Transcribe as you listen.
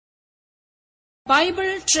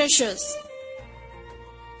Bible Treasures.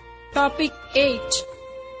 Topic 8.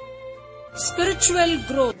 Spiritual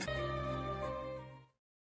Growth.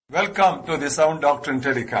 Welcome to the Sound Doctrine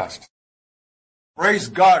Telecast. Praise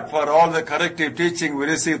God for all the corrective teaching we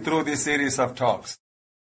received through this series of talks.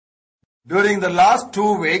 During the last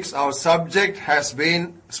 2 weeks, our subject has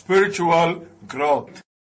been spiritual growth.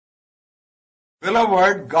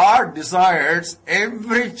 Beloved, God desires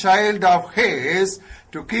every child of His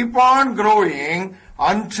to keep on growing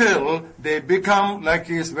until they become like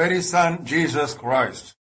His very Son, Jesus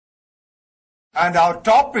Christ. And our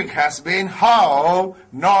topic has been how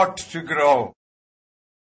not to grow.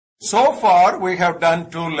 So far, we have done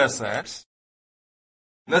 2 lessons.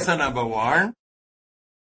 Lesson number 1,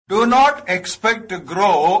 do not expect to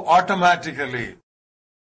grow automatically.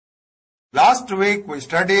 Last week, we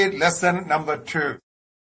studied lesson number 2.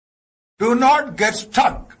 Do not get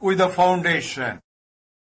stuck with the foundation.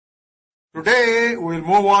 Today, we'll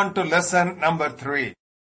move on to lesson number 3.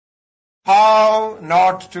 How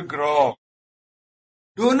not to grow.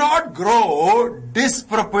 Do not grow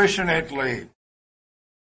disproportionately.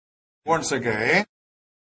 Once again,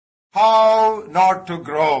 how not to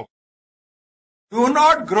grow. Do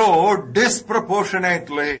not grow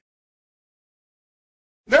disproportionately.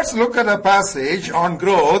 Let's look at the passage on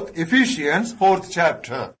growth, Ephesians 4th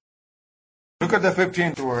chapter. Look at the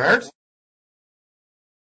 15th verse.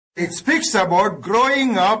 It speaks about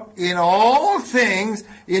growing up in all things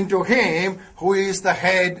into Him who is the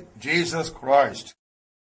head, Jesus Christ.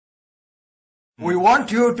 We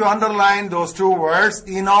want you to underline those 2 words,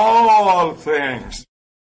 in all things.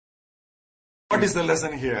 What is the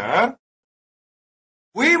lesson here?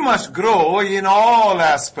 We must grow in all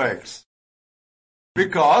aspects,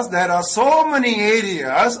 because there are so many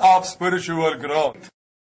areas of spiritual growth.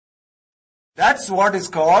 That's what is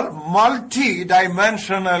called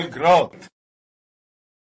multi-dimensional growth.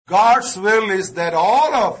 God's will is that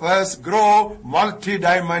all of us grow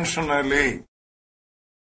multi-dimensionally,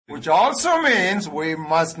 which also means we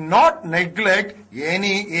must not neglect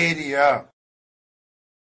any area.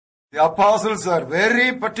 The apostles are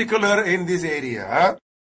very particular in this area.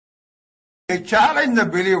 They challenge the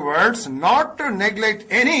believers not to neglect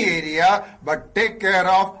any area, but take care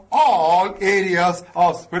of all areas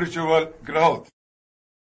of spiritual growth.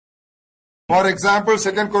 For example,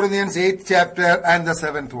 2 Corinthians 8th chapter and the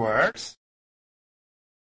 7th verse.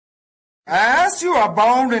 As you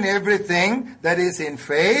abound in everything, that is in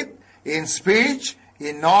faith, in speech,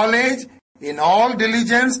 in knowledge, in all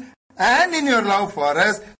diligence, and in your love for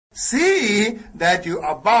us, see that you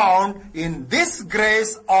abound in this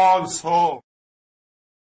grace also.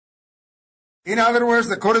 In other words,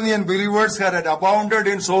 the Corinthian believers had abounded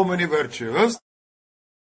in so many virtues.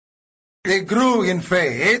 They grew in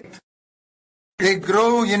faith. They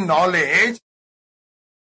grew in knowledge.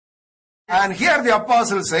 And here the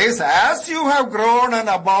apostle says, as you have grown and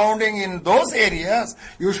abounding in those areas,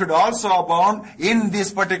 you should also abound in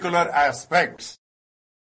these particular aspects.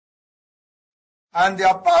 And the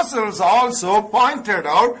apostles also pointed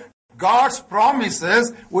out God's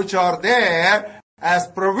promises which are there as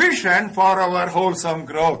provision for our wholesome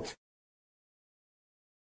growth.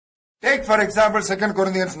 Take for example 2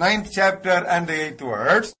 Corinthians 9th chapter and the 8th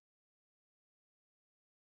verse.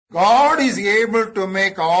 God is able to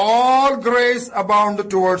make all grace abound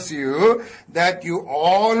towards you, that you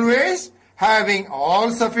always, having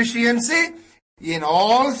all sufficiency in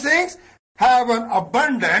all things, have an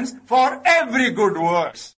abundance for every good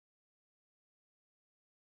work.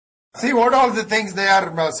 See what all the things they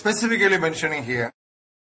are specifically mentioning here.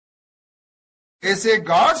 They say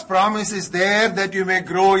God's promise is there that you may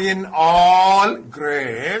grow in all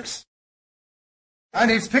grace. And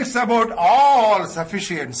it speaks about all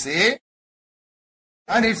sufficiency.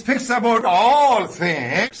 And it speaks about all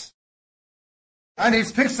things. And it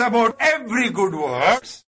speaks about every good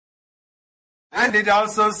works. And it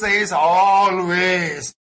also says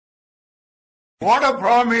always. What a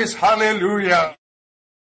promise, hallelujah.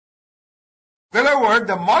 Beloved,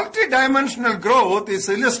 the multidimensional growth is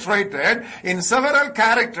illustrated in several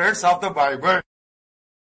characters of the Bible.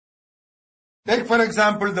 Take for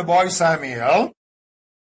example the boy Samuel.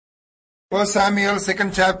 1 Samuel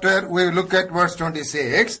 2nd chapter, we look at verse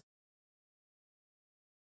 26.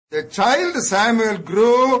 The child Samuel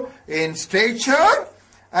grew in stature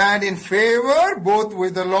and in favor both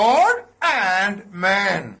with the Lord and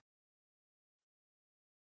man.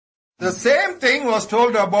 The same thing was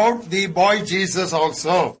told about the boy Jesus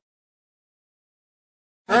also.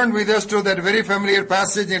 Turn with us to that very familiar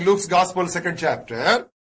passage in Luke's Gospel 2nd chapter,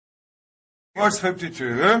 verse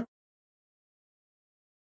 52.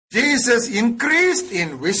 Jesus increased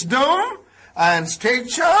in wisdom and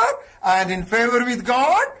stature and in favor with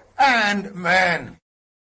God and man.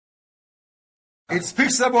 It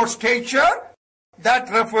speaks about stature.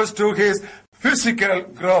 That refers to his physical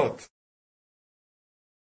growth.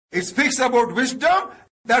 It speaks about wisdom.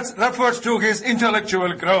 That refers to his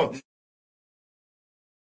intellectual growth.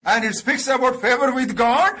 And it speaks about favor with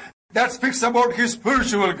God. That speaks about his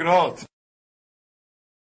spiritual growth.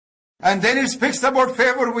 And then it speaks about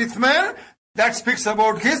favor with men. That speaks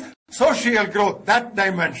about his social growth, that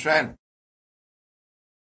dimension.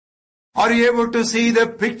 Are you able to see the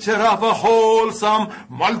picture of a wholesome,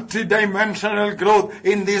 multidimensional growth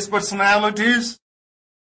in these personalities?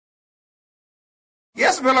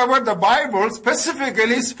 Yes, beloved, the Bible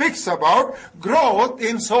specifically speaks about growth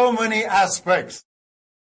in so many aspects.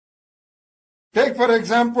 Take, for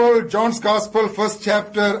example, John's Gospel, 1st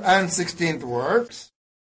chapter and 16th verse.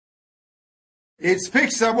 It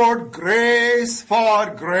speaks about grace for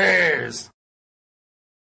grace.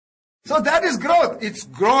 So that is growth. It's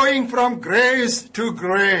growing from grace to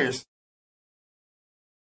grace.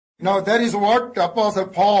 Now that is what Apostle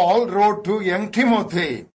Paul wrote to young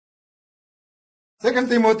Timothy. 2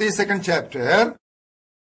 Timothy, 2nd chapter.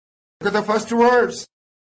 Look at the first verse.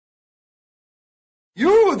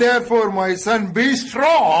 You therefore, my son, be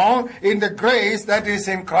strong in the grace that is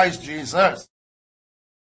in Christ Jesus.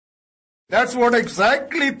 That's what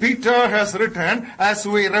exactly Peter has written as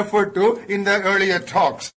we referred to in the earlier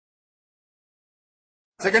talks.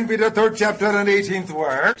 2 Peter 3rd chapter and 18th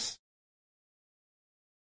verse.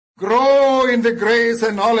 Grow in the grace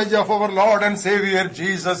and knowledge of our Lord and Savior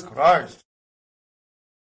Jesus Christ.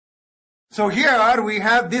 So here we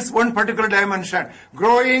have this one particular dimension,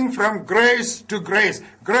 growing from grace to grace,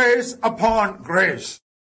 grace upon grace.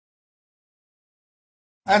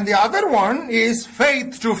 And the other one is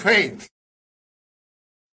faith to faith.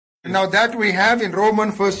 Now that we have in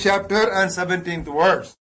Romans 1st chapter and 17th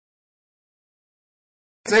verse.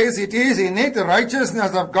 It says, it is in it the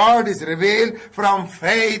righteousness of God is revealed from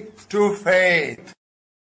faith to faith.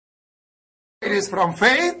 It is from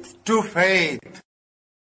faith to faith.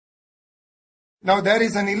 Now there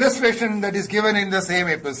is an illustration that is given in the same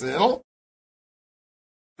epistle.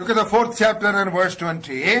 Look at the 4th chapter and verse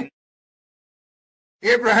 20.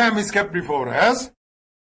 Abraham is kept before us.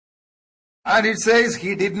 And it says,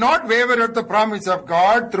 he did not waver at the promise of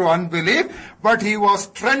God through unbelief, but he was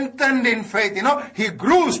strengthened in faith. He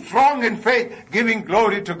grew strong in faith, giving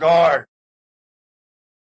glory to God.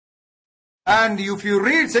 And if you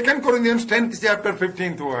read 2 Corinthians 10th chapter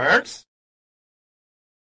 15th verse,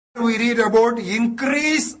 we read about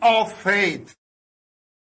increase of faith.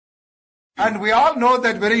 And we all know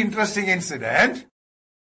that very interesting incident.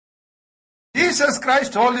 Jesus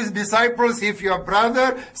Christ told his disciples, if your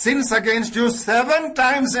brother sins against you 7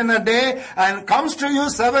 times in a day and comes to you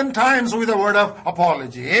 7 times with a word of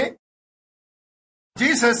apology,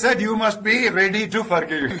 Jesus said you must be ready to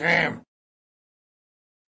forgive him.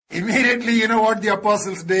 Immediately, you know what the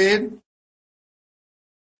apostles did?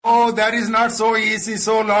 Oh, that is not so easy,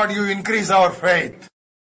 so Lord, you increase our faith.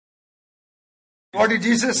 What did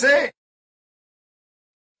Jesus say?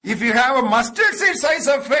 If you have a mustard seed size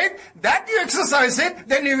of faith, that you exercise it,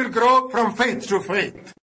 then you will grow from faith to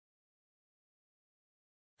faith.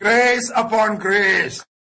 Grace upon grace.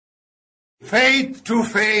 Faith to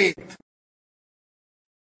faith.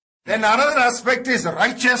 Then another aspect is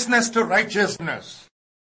righteousness to righteousness.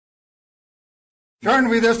 Turn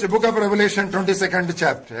with us to book of Revelation, 22nd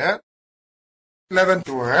chapter, 11th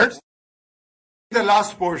verse. The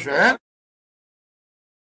last portion.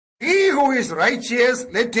 He who is righteous,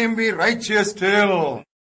 let him be righteous still.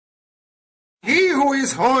 He who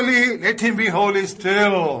is holy, let him be holy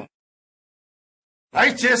still.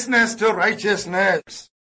 Righteousness to righteousness.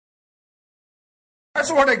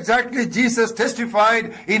 That's what exactly Jesus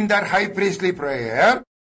testified in that high priestly prayer.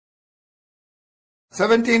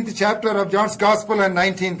 17th chapter of John's Gospel and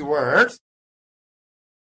 19th verse.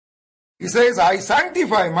 He says, I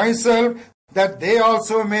sanctify myself that they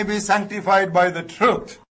also may be sanctified by the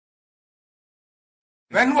truth.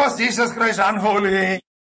 When was Jesus Christ unholy?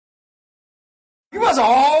 He was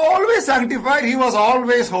always sanctified. He was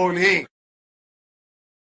always holy.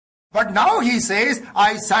 But now he says,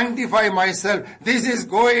 I sanctify myself. This is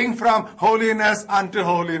going from holiness unto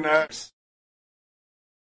holiness.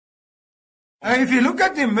 And if you look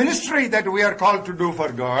at the ministry that we are called to do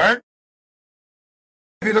for God,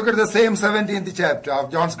 if you look at the same 17th chapter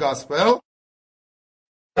of John's Gospel,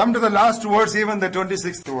 come to the last verse, even the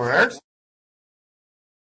 26th verse.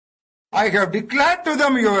 I have declared to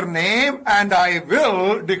them your name, and I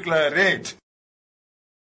will declare it.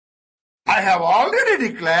 I have already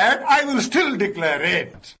declared, I will still declare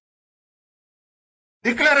it.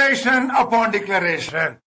 Declaration upon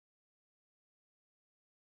declaration.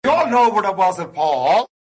 You all know about Apostle Paul.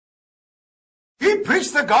 He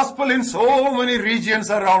preached the gospel in so many regions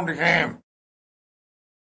around him.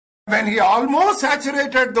 When he almost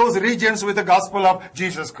saturated those regions with the gospel of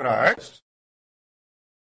Jesus Christ,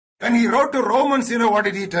 when he wrote to Romans, you know what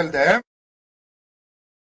did he tell them?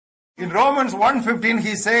 In Romans 1:15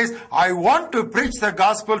 he says, I want to preach the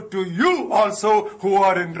gospel to you also who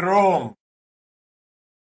are in Rome.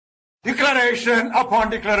 Declaration upon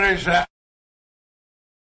declaration.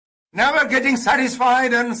 Never getting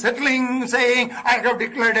satisfied and settling, saying, I have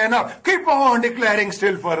declared enough. Keep on declaring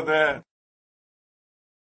still further.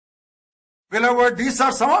 Beloved, these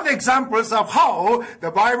are some of the examples of how the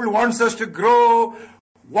Bible wants us to grow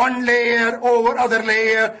one layer over other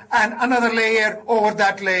layer and another layer over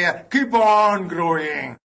that layer. Keep on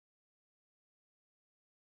growing.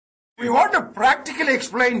 We want to practically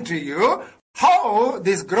explain to you how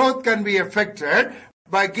this growth can be affected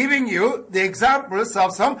by giving you the examples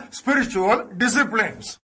of some spiritual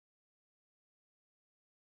disciplines.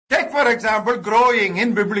 Take, for example, growing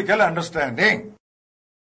in biblical understanding.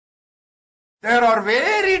 There are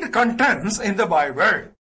varied contents in the Bible.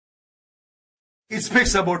 It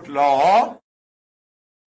speaks about law,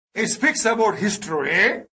 it speaks about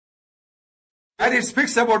history, and it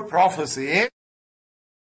speaks about prophecy,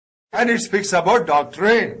 and it speaks about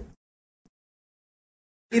doctrine.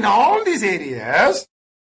 In all these areas,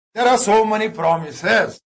 there are so many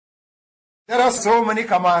promises. There are so many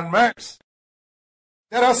commandments.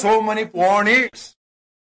 There are so many warnings.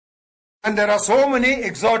 And there are so many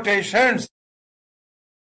exhortations.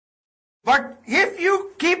 But if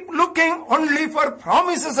you keep looking only for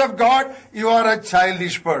promises of God, you are a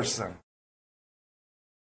childish person.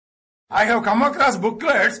 I have come across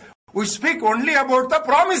booklets which speak only about the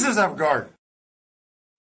promises of God.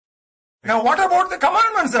 Now what about the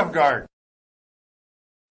commandments of God?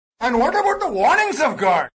 And what about the warnings of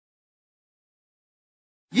God?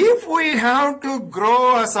 If we have to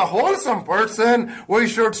grow as a wholesome person, we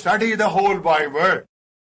should study the whole Bible.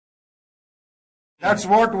 That's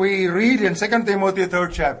what we read in 2 Timothy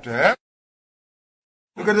 3rd chapter.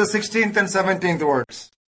 Look at the 16th and 17th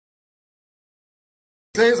words.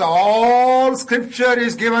 It says, all scripture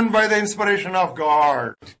is given by the inspiration of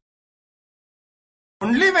God.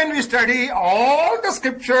 Only when we study all the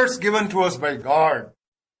scriptures given to us by God,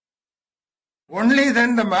 only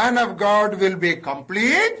then the man of God will be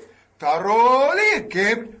complete, thoroughly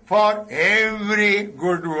equipped for every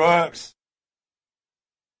good works.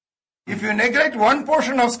 If you neglect one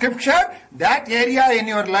portion of scripture, that area in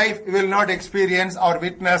your life will not experience or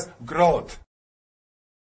witness growth.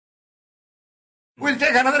 We'll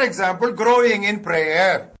take another example, growing in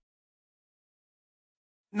prayer.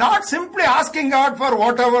 Not simply asking God for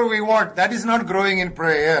whatever we want. That is not growing in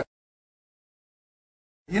prayer.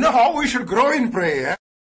 You know how we should grow in prayer?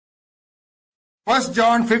 1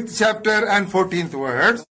 John 5th chapter and 14th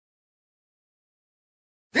verse.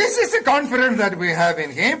 This is the confidence that we have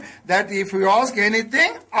in Him, that if we ask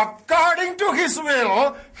anything according to His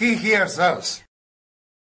will, He hears us.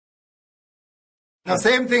 Now,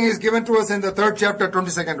 same thing is given to us in the 3rd chapter,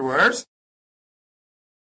 22nd verse.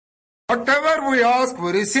 Whatever we ask,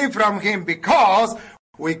 we receive from Him because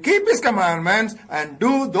we keep His commandments and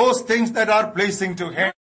do those things that are pleasing to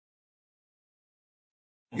Him.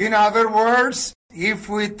 In other words, if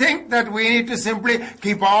we think that we need to simply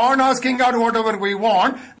keep on asking God whatever we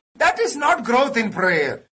want, that is not growth in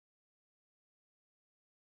prayer.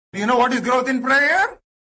 You know what is growth in prayer?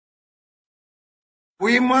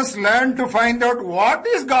 We must learn to find out what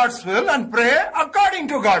is God's will and pray according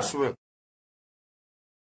to God's will.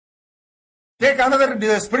 Take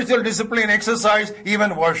another spiritual discipline, exercise,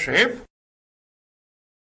 even worship.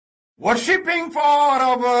 Worshipping for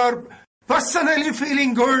our personally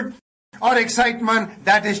feeling good or excitement,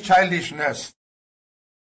 that is childishness.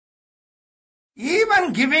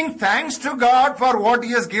 Even giving thanks to God for what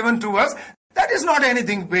He has given to us, that is not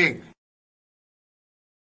anything big.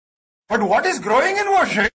 But what is growing in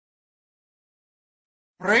worship?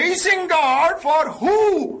 Praising God for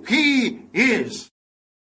who He is.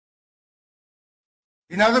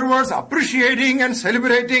 In other words, appreciating and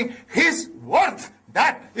celebrating His worth.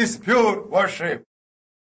 That is pure worship.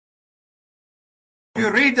 If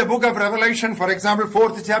you read the book of Revelation, for example,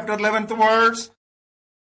 4th chapter, 11th verse,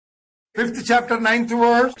 5th chapter, 9th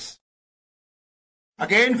verse,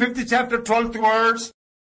 again 5th chapter, 12th verse,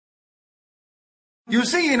 you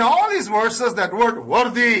see in all these verses that word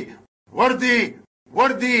worthy, worthy,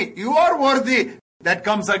 worthy, you are worthy, that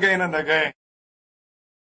comes again and again.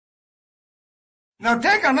 Now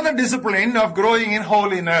take another discipline of growing in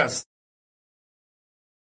holiness.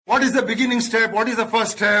 What is the beginning step? What is the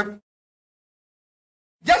first step?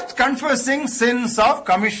 Just confessing sins of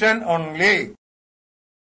commission only.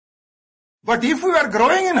 But if we are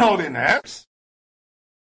growing in holiness,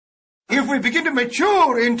 if we begin to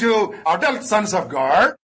mature into adult sons of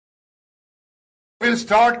God, we'll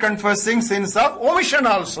start confessing sins of omission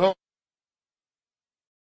also.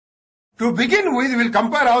 To begin with, we'll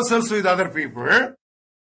compare ourselves with other people.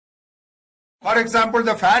 For example,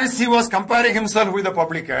 the Pharisee was comparing himself with the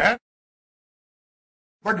publican.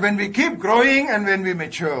 But when we keep growing and when we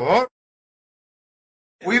mature,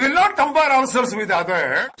 we will not compare ourselves with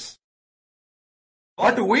others,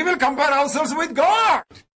 but we will compare ourselves with God.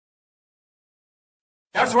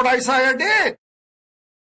 That's what Isaiah did.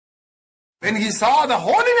 When he saw the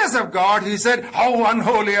holiness of God, he said, how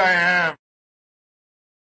unholy I am.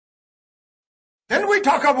 Then we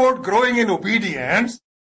talk about growing in obedience.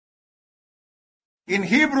 In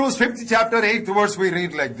Hebrews 5th chapter 8th verse we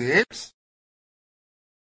read like this.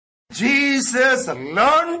 Jesus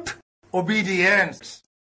learned obedience.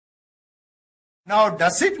 Now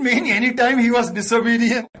does it mean any time he was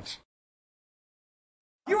disobedient?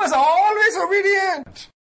 He was always obedient.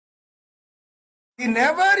 He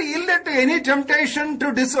never yielded to any temptation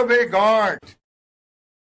to disobey God.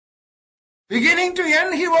 Beginning to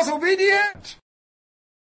end he was obedient.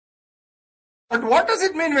 But what does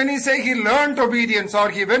it mean when he say he learned obedience or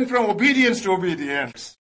he went from obedience to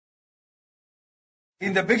obedience?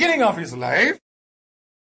 In the beginning of his life,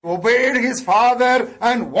 he obeyed his father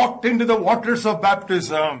and walked into the waters of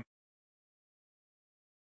baptism.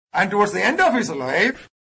 And towards the end of his life,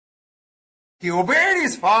 he obeyed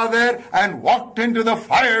his father and walked into the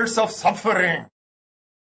fires of suffering.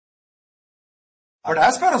 But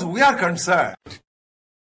as far as we are concerned,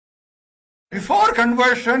 before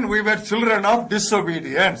conversion, we were children of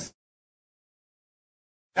disobedience.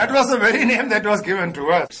 That was the very name that was given to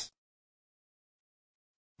us.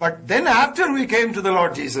 But then after we came to the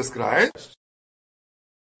Lord Jesus Christ,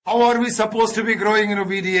 how are we supposed to be growing in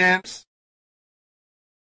obedience?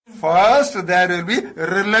 First, there will be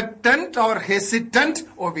reluctant or hesitant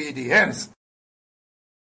obedience.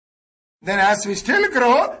 Then as we still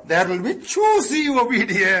grow, there will be choosy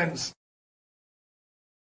obedience.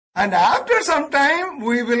 And after some time,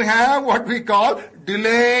 we will have what we call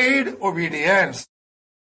delayed obedience.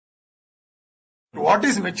 What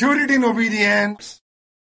is maturity in obedience?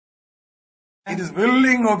 It is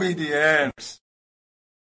willing obedience.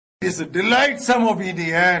 It is delightsome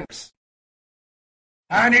obedience.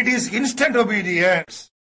 And it is instant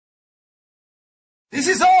obedience. This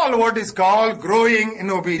is all what is called growing in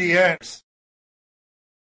obedience.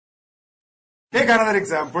 Take another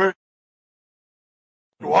example.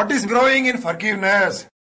 What is growing in forgiveness?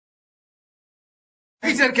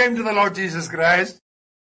 Peter came to the Lord Jesus Christ.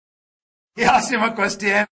 He asked him a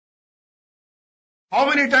question. How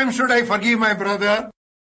many times should I forgive my brother?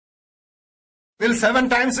 Will 7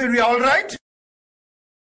 times be all right?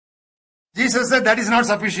 Jesus said that is not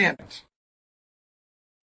sufficient.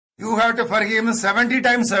 You have to forgive him 70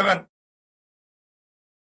 times 7.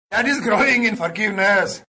 That is growing in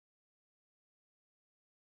forgiveness.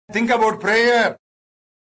 Think about prayer.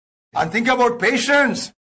 And think about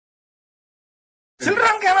patience.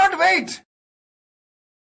 Children cannot wait.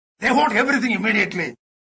 They want everything immediately.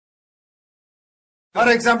 For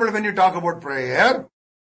example, when you talk about prayer,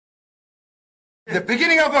 at the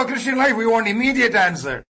beginning of our Christian life, we want immediate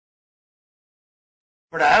answer.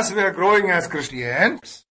 But as we are growing as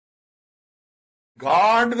Christians,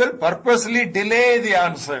 God will purposely delay the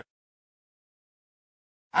answer.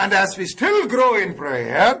 And as we still grow in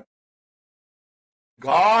prayer,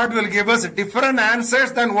 God will give us different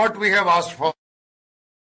answers than what we have asked for.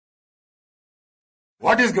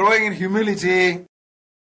 What is growing in humility?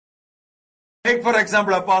 Take for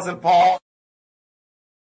example Apostle Paul.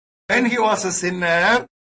 When he was a sinner,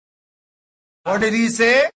 what did he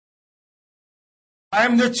say? I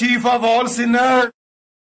am the chief of all sinners.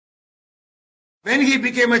 When he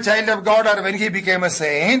became a child of God or when he became a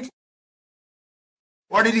saint,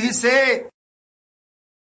 what did he say?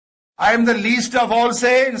 I am the least of all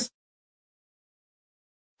saints.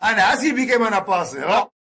 And as he became an apostle,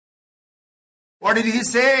 what did he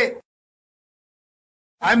say?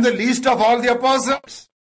 I am the least of all the apostles.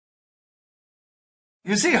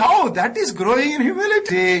 You see how that is growing in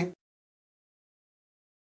humility.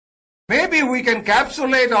 Maybe we can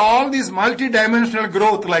encapsulate all this multidimensional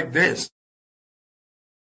growth like this.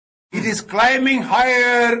 It is climbing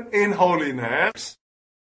higher in holiness.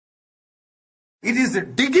 It is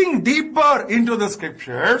digging deeper into the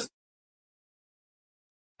scriptures.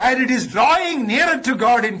 And it is drawing nearer to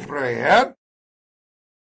God in prayer.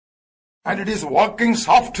 And it is walking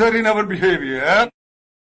softer in our behavior.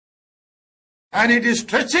 And it is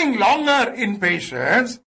stretching longer in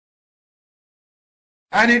patience.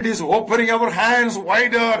 And it is opening our hands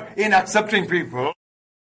wider in accepting people.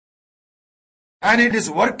 And it is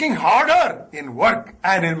working harder in work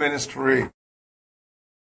and in ministry.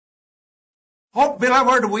 Oh,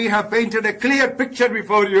 beloved, we have painted a clear picture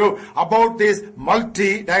before you about this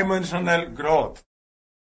multi-dimensional growth.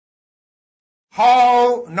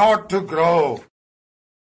 How not to grow.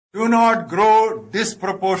 Do not grow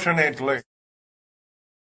disproportionately.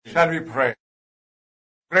 Shall we pray?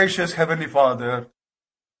 Gracious Heavenly Father,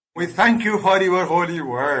 we thank you for your holy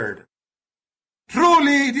word.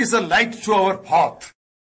 Truly, it is a light to our path.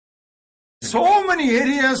 So many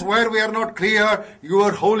areas where we are not clear,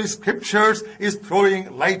 your holy scriptures is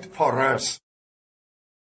throwing light for us.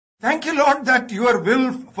 Thank you, Lord, that your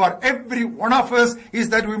will for every one of us is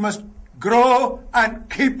that we must grow and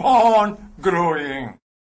keep on growing.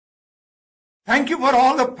 Thank you for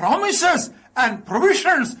all the promises and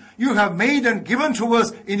provisions you have made and given to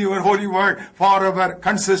us in your holy word for our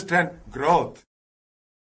consistent growth.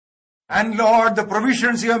 And Lord, the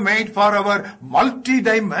provisions you have made for our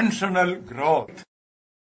multidimensional growth.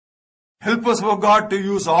 Help us, O God, to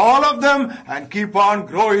use all of them and keep on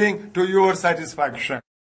growing to your satisfaction.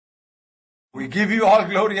 We give you all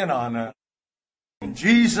glory and honor. In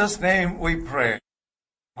Jesus' name we pray.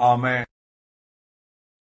 Amen.